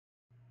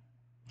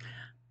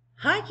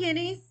Hi,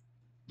 kitties.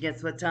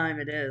 Guess what time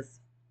it is?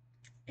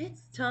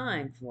 It's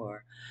time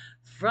for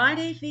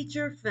Friday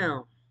Feature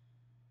Film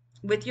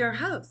with your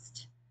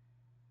host,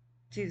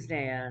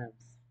 Tuesday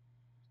Addams.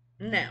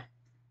 Now,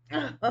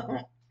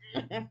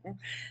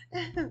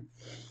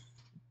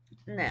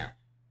 now,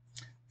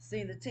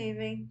 see the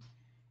TV?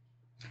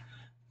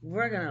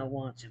 We're gonna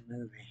watch a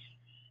movie.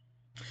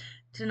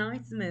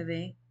 Tonight's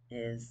movie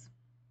is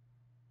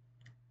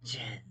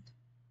Jinn.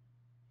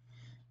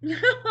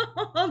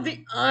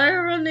 The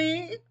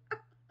irony.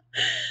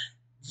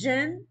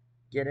 Jinn,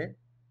 get it?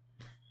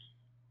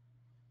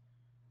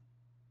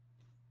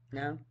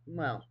 No?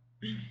 Well,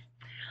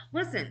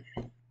 listen,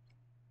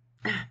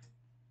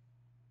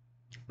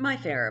 my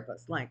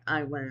therapist, like,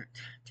 I went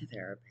to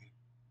therapy.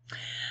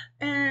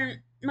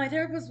 And my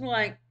therapist was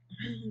like,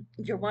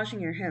 "You're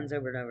washing your hands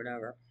over and over and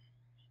over."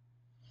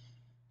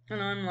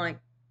 And I'm like,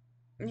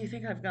 "You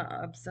think I've got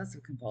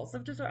obsessive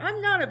compulsive disorder?"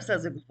 I'm not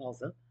obsessive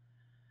compulsive.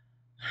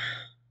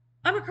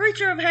 I'm a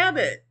creature of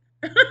habit.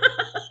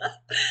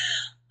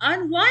 I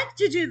like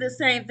to do the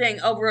same thing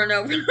over and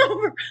over and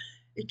over.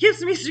 It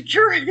gives me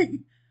security.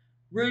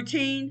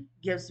 Routine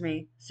gives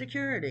me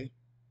security.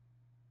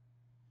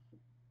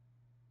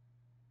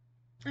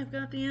 I've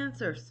got the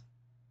answers.